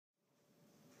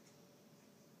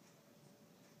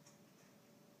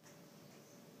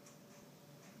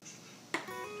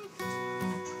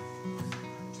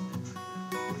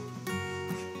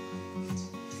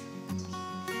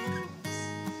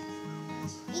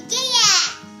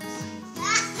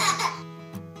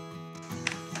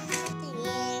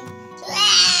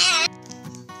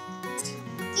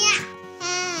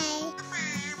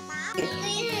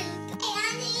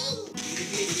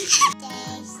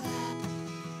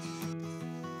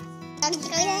Con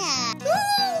chơi đây à?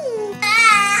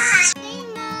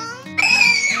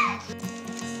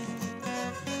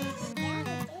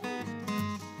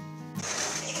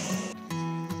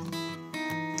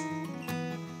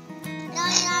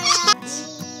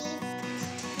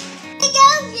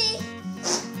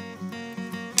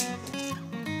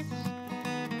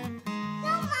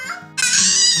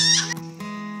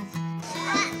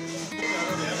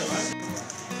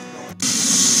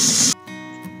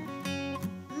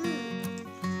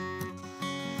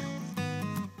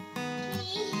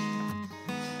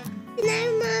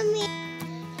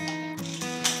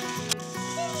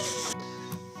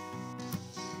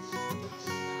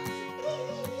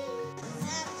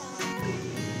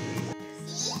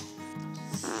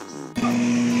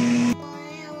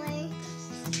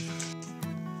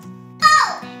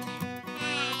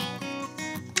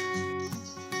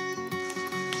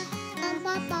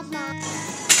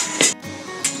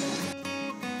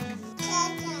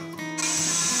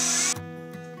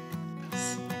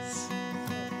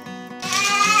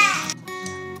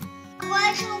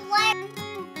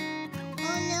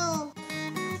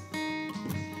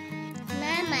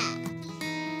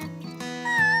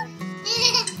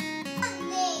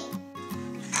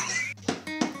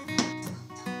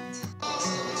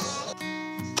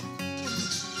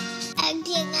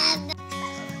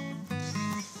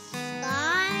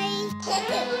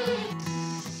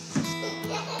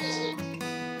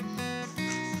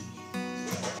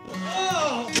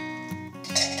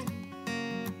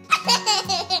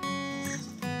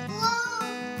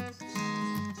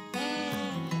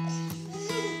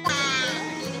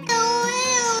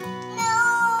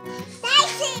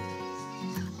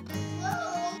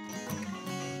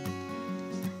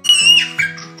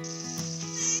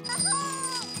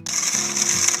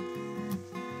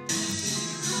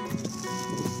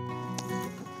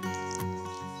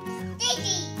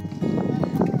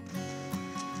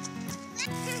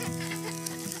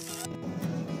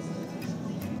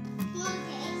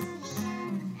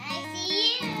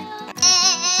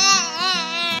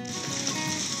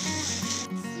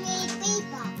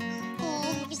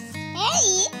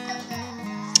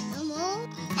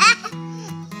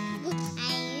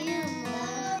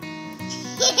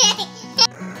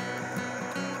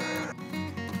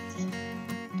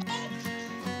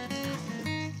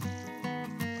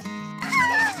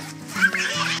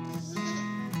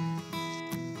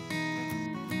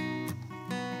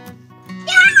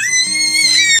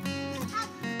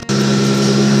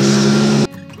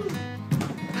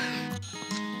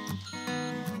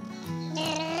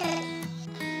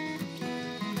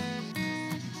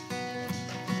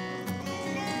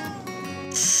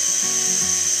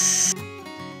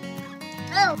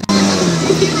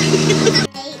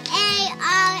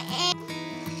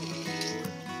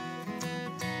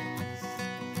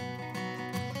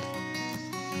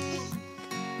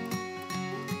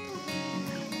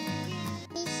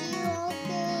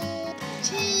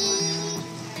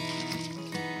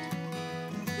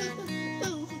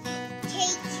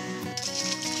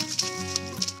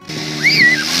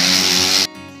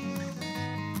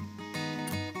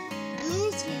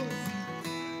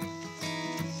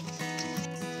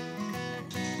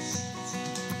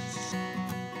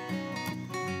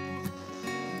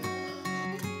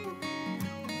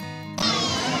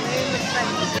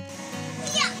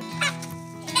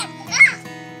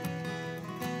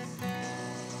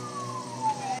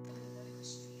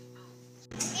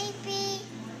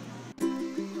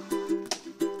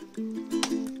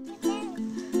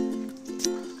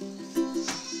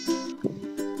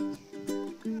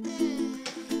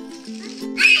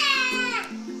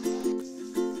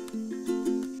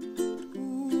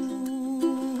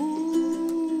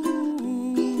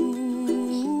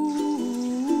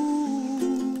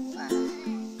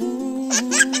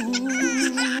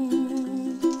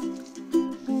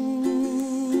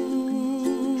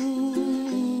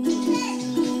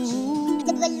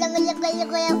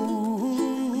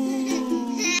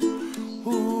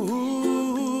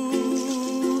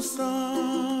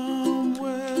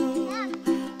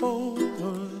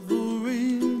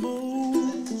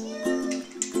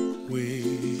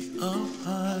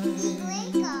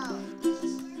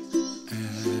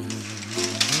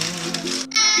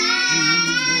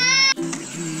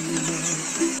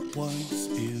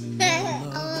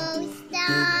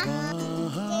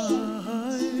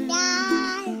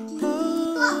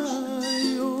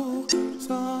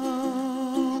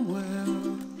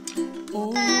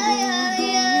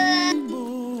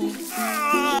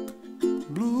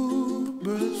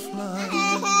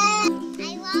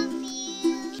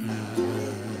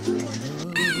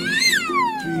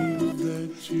 Dreams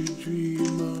that you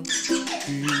dream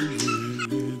of.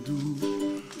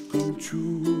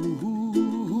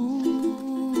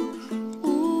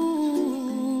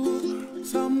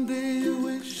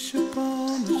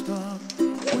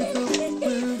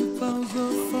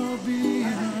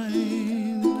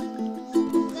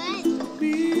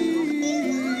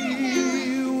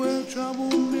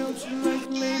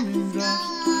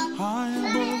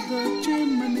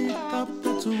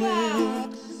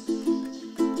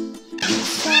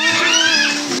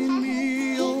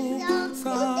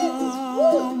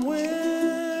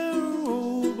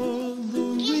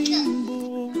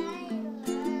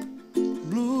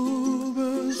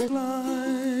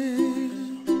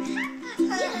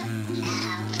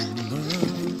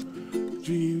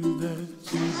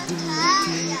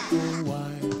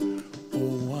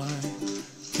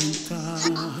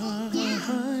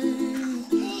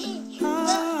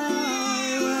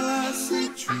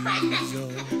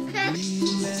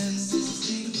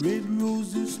 red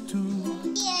roses too.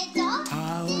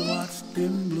 I'll watch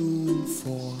them bloom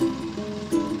for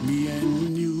me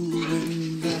and you,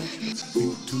 and I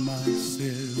think to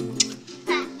myself,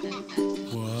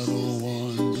 what a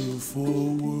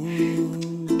wonderful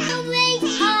world.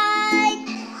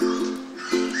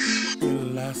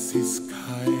 Well, I see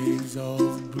skies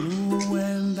of blue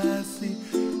and I see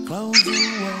clouds of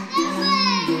white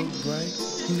and the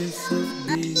brightness of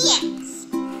day.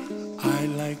 I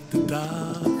like the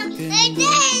dark and think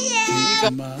to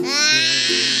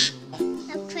myself,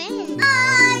 what a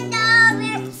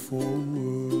wonderful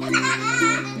world.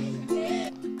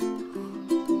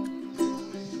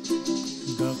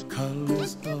 The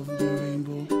colors of the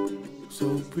rainbow,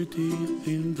 so pretty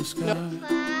in the sky,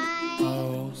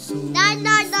 are also of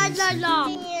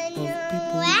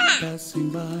people passing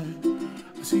by.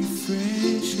 I see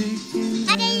friends shaking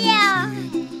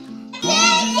hands,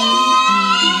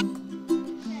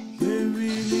 they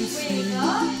really say,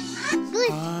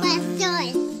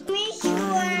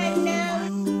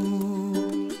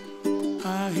 I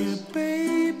hear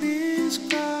babies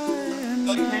cry and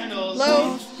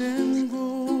watch them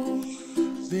grow.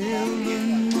 They'll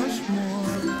learn much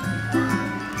more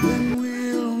than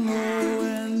we'll know,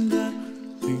 and I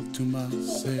think to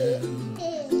myself,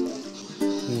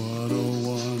 what a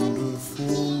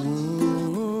wonderful world.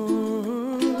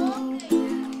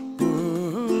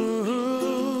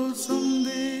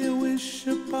 Someday I wish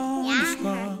upon a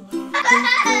star,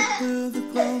 wake up where the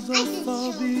clouds are far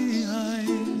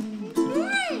behind.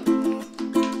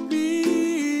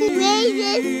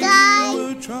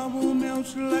 Where trouble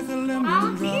melts like a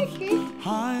lemon drop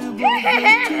high above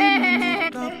the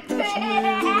top. That's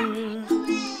where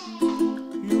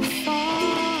you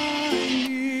find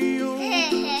me,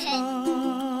 somewhere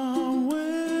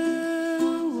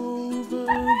over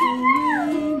the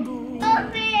rainbow,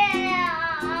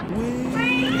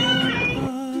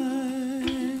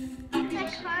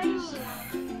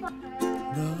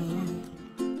 the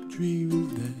dreams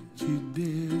that you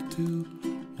dare to.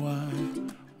 Why